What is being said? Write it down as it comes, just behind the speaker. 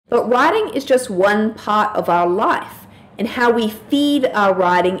But writing is just one part of our life, and how we feed our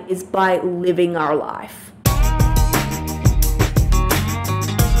writing is by living our life.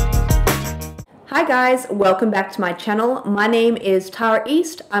 Hi guys, welcome back to my channel. My name is Tara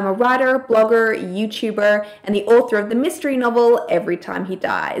East. I'm a writer, blogger, YouTuber, and the author of the mystery novel Every Time He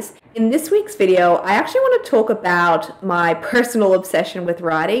Dies. In this week's video, I actually want to talk about my personal obsession with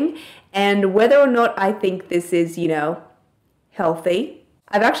writing and whether or not I think this is, healthy.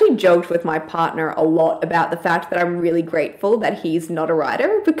 I've actually joked with my partner a lot about the fact that I'm really grateful that he's not a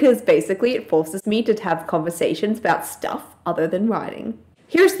writer, because basically it forces me to have conversations about stuff other than writing.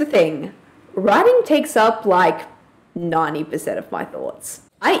 Here's the thing. Writing takes up like 90% of my thoughts.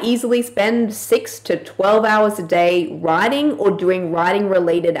 I easily spend 6 to 12 hours a day writing or doing writing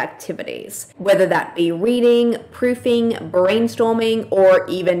related activities, whether that be reading, proofing, brainstorming, or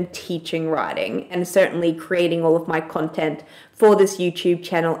even teaching writing, and certainly creating all of my content for this YouTube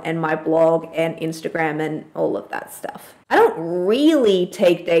channel and my blog and Instagram and all of that stuff. I don't really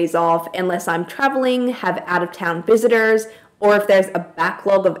take days off unless I'm traveling, have out of town visitors, or if there's a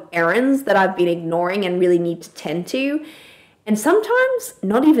backlog of errands that I've been ignoring and really need to tend to. And sometimes,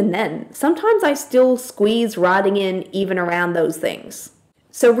 not even then, sometimes I still squeeze writing in even around those things.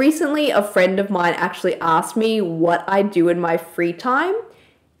 So recently, a friend of mine actually asked me what I do in my free time,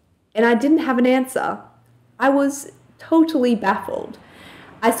 and I didn't have an answer. I was totally baffled.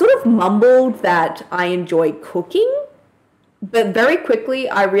 I sort of mumbled that I enjoy cooking, but very quickly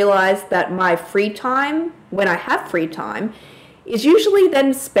I realized that my free time, when I have free time, is usually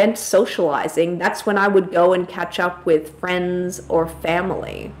then spent socializing. That's when I would go and catch up with friends or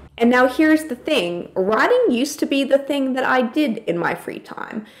family. And now here's the thing, writing used to be the thing that I did in my free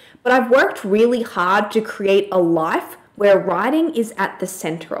time, but I've worked really hard to create a life where writing is at the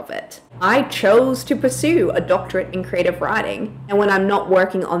center of it. I chose to pursue a doctorate in creative writing, and when I'm not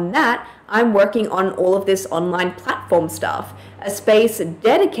working on that, I'm working on all of this online platform stuff, a space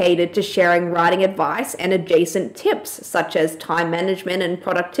dedicated to sharing writing advice and adjacent tips such as time management and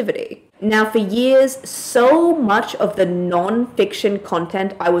productivity. Now, for years, so much of the non-fiction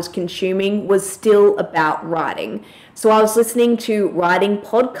content I was consuming was still about writing. So I was listening to writing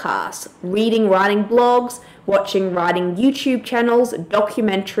podcasts, reading writing blogs, watching writing YouTube channels,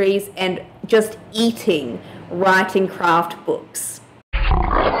 documentaries, and just eating writing craft books.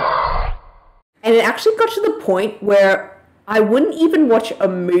 And it actually got to the point where I wouldn't even watch a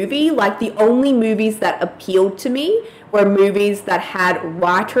movie. Like, the only movies that appealed to me were movies that had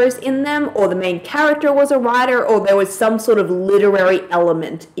writers in them, or the main character was a writer, or there was some sort of literary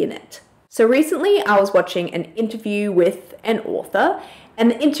element in it. So recently I was watching an interview with an author, and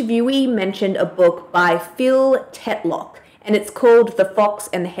the interviewee mentioned a book by Phil Tetlock, and it's called The Fox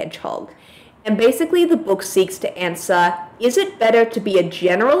and the Hedgehog. And basically the book seeks to answer, is it better to be a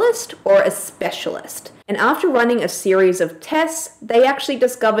generalist or a specialist? And after running a series of tests, they actually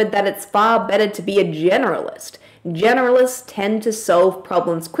discovered that it's far better to be a generalist. Generalists tend to solve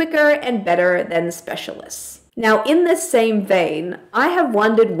problems quicker and better than specialists. Now, in this same vein, I have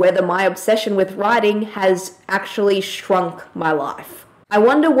wondered whether my obsession with writing has actually shrunk my life. I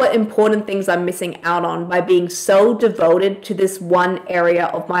wonder what important things I'm missing out on by being so devoted to this one area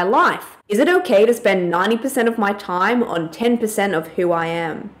of my life. Is it okay to spend 90% of my time on 10% of who I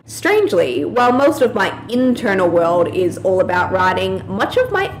am? Strangely, while most of my internal world is all about writing, much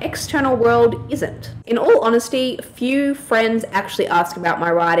of my external world isn't. In all honesty, few friends actually ask about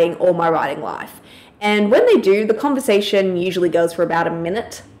my writing or my writing life. And when they do, the conversation usually goes for about a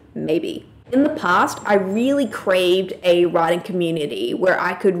minute, maybe. In the past, I really craved a writing community where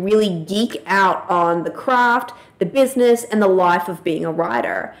I could really geek out on the craft, the business, and the life of being a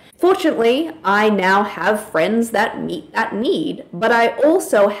writer. Fortunately, I now have friends that meet that need, but I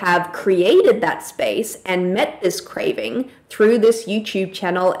also have created that space and met this craving through this YouTube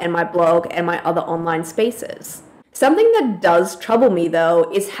channel and my blog and my other online spaces. Something that does trouble me, though,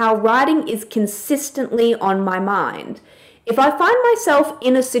 is how writing is consistently on my mind. If I find myself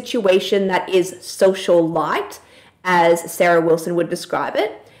in a situation that is socialite, as Sarah Wilson would describe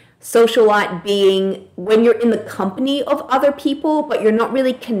it, socialite being when you're in the company of other people, but you're not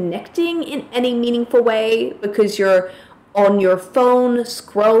really connecting in any meaningful way because you're on your phone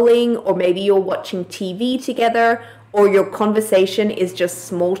scrolling, or maybe you're watching TV together, or your conversation is just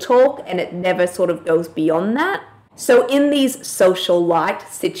small talk and it never sort of goes beyond that. So in these socialite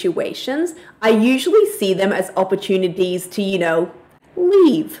situations, I usually see them as opportunities to,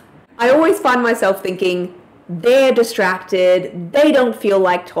 leave. I always find myself thinking, they're distracted, they don't feel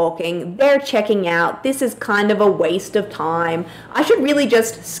like talking, they're checking out, this is kind of a waste of time. I should really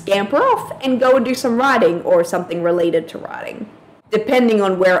just scamper off and go and do some writing or something related to writing. depending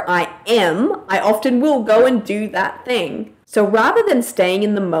on where I am, I often will go and do that thing. So rather than staying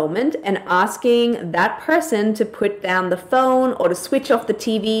in the moment and asking that person to put down the phone or to switch off the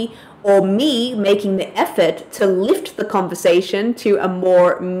TV, or me making the effort to lift the conversation to a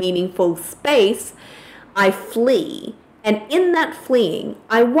more meaningful space, I flee. And in that fleeing,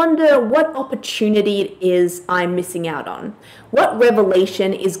 I wonder what opportunity it is I'm missing out on. What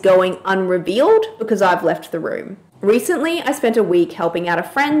revelation is going unrevealed because I've left the room. Recently, I spent a week helping out a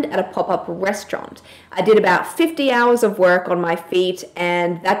friend at a pop-up restaurant. I did about 50 hours of work on my feet,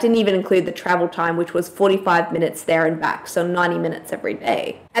 and that didn't even include the travel time, which was 45 minutes there and back, so 90 minutes every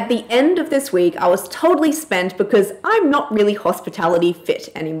day. At the end of this week, I was totally spent because I'm not really hospitality fit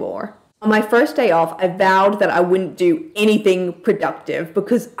anymore. On my first day off, I vowed that I wouldn't do anything productive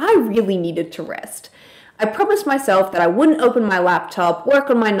because I really needed to rest. I promised myself that I wouldn't open my laptop,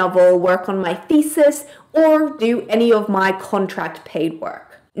 work on my novel, work on my thesis, or do any of my contract paid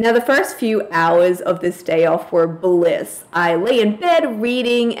work. Now, the first few hours of this day off were bliss. I lay in bed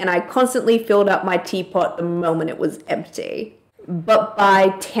reading, and I constantly filled up my teapot the moment it was empty. But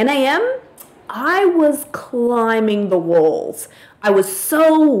by 10 a.m., I was climbing the walls. I was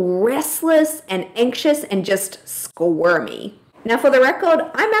so restless and anxious and just squirmy. Now, for the record,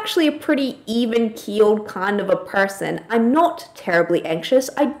 I'm actually a pretty even-keeled kind of a person. I'm not terribly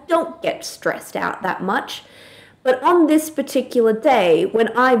anxious. I don't get stressed out that much. But on this particular day, when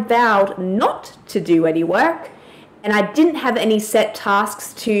I vowed not to do any work, and I didn't have any set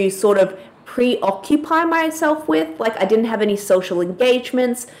tasks to sort of preoccupy myself with, like I didn't have any social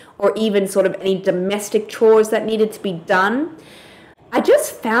engagements or even sort of any domestic chores that needed to be done, I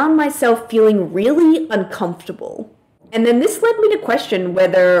just found myself feeling really uncomfortable. And then this led me to question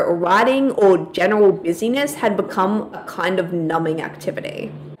whether writing or general busyness had become a kind of numbing activity.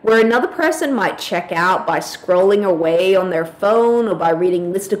 Where another person might check out by scrolling away on their phone or by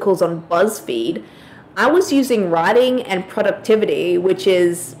reading listicles on BuzzFeed, I was using writing and productivity, which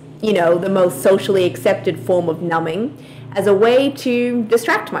is, the most socially accepted form of numbing, as a way to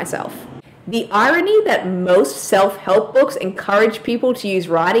distract myself. The irony that most self-help books encourage people to use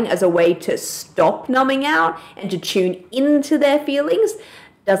writing as a way to stop numbing out and to tune into their feelings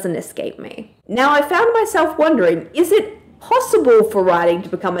doesn't escape me. Now, I found myself wondering, is it possible for writing to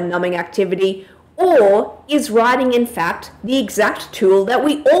become a numbing activity, or is writing in fact the exact tool that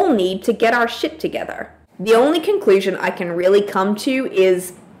we all need to get our shit together? The only conclusion I can really come to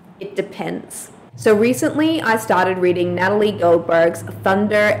is it depends. So recently, I started reading Natalie Goldberg's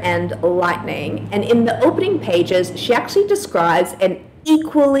Thunder and Lightning, and in the opening pages, she actually describes an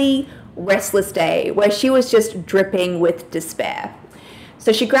equally restless day where she was just dripping with despair.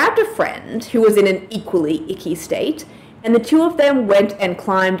 So she grabbed a friend who was in an equally icky state, and the two of them went and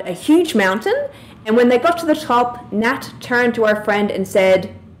climbed a huge mountain, and when they got to the top, Nat turned to her friend and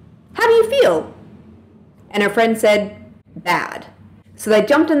said, "How do you feel?" And her friend said, "Bad." So they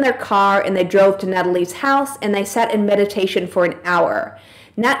jumped in their car and they drove to Natalie's house and they sat in meditation for an hour.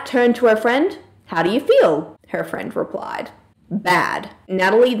 Nat turned to her friend. "How do you feel?" Her friend replied. "Bad."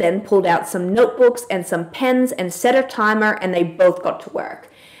 Natalie then pulled out some notebooks and some pens and set a timer, and they both got to work.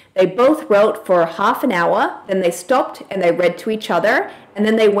 They both wrote for half an hour, then they stopped and they read to each other, and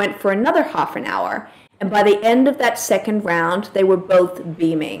then they went for another half an hour. And by the end of that second round, they were both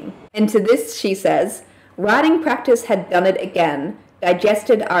beaming. And to this, she says, "Writing practice had done it again.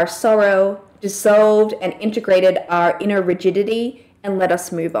 Digested our sorrow, dissolved and integrated our inner rigidity, and let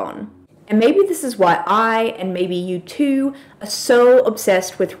us move on." And maybe this is why I, and maybe you too, are so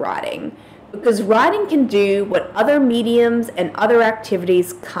obsessed with writing. Because writing can do what other mediums and other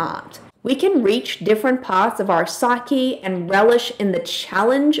activities can't. We can reach different parts of our psyche and relish in the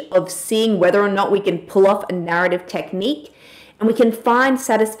challenge of seeing whether or not we can pull off a narrative technique, and we can find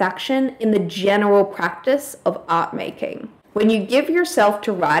satisfaction in the general practice of art making. When you give yourself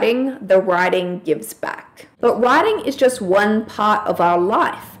to writing, the writing gives back. But writing is just one part of our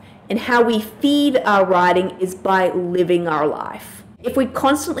life, and how we feed our writing is by living our life. If we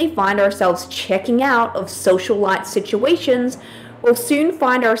constantly find ourselves checking out of socialite situations, we'll soon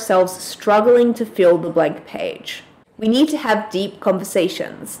find ourselves struggling to fill the blank page. We need to have deep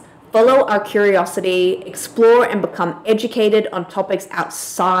conversations, follow our curiosity, explore and become educated on topics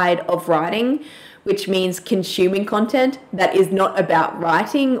outside of writing, which means consuming content that is not about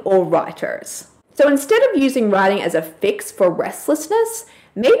writing or writers. So instead of using writing as a fix for restlessness,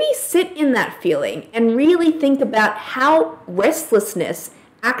 maybe sit in that feeling and really think about how restlessness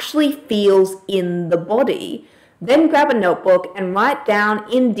actually feels in the body. Then grab a notebook and write down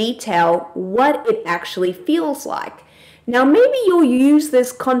in detail what it actually feels like. Now, maybe you'll use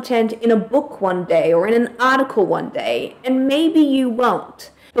this content in a book one day or in an article one day, and maybe you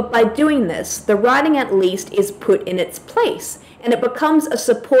won't. But by doing this, the writing at least is put in its place, and it becomes a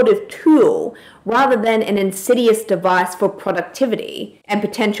supportive tool rather than an insidious device for productivity and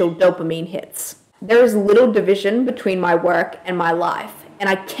potential dopamine hits. There is little division between my work and my life, and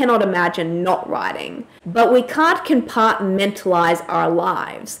I cannot imagine not writing. But we can't compartmentalize our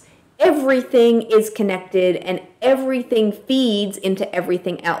lives. Everything is connected and everything feeds into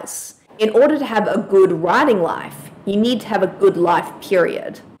everything else. In order to have a good writing life, you need to have a good life,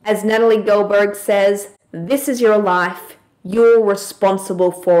 period. As Natalie Goldberg says, this is your life. You're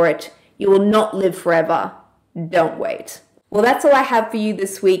responsible for it. You will not live forever. Don't wait. Well, that's all I have for you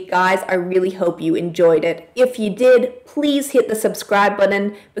this week, guys. I really hope you enjoyed it. If you did, please hit the subscribe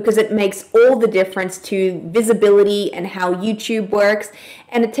button because it makes all the difference to visibility and how YouTube works.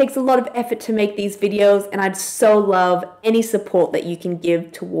 And it takes a lot of effort to make these videos, and I'd so love any support that you can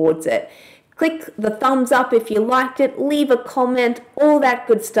give towards it. Click the thumbs up if you liked it, leave a comment, all that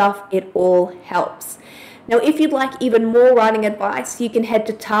good stuff. It all helps. Now, if you'd like even more writing advice, you can head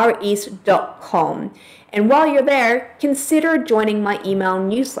to taraeast.com. And while you're there, consider joining my email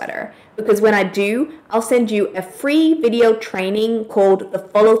newsletter, because when I do, I'll send you a free video training called the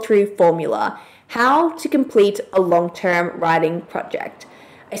Follow-Through Formula, how to complete a long-term writing project.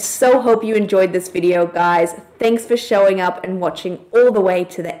 I so hope you enjoyed this video, guys. Thanks for showing up and watching all the way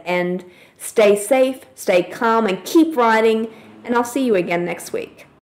to the end. Stay safe, stay calm, and keep writing, and I'll see you again next week.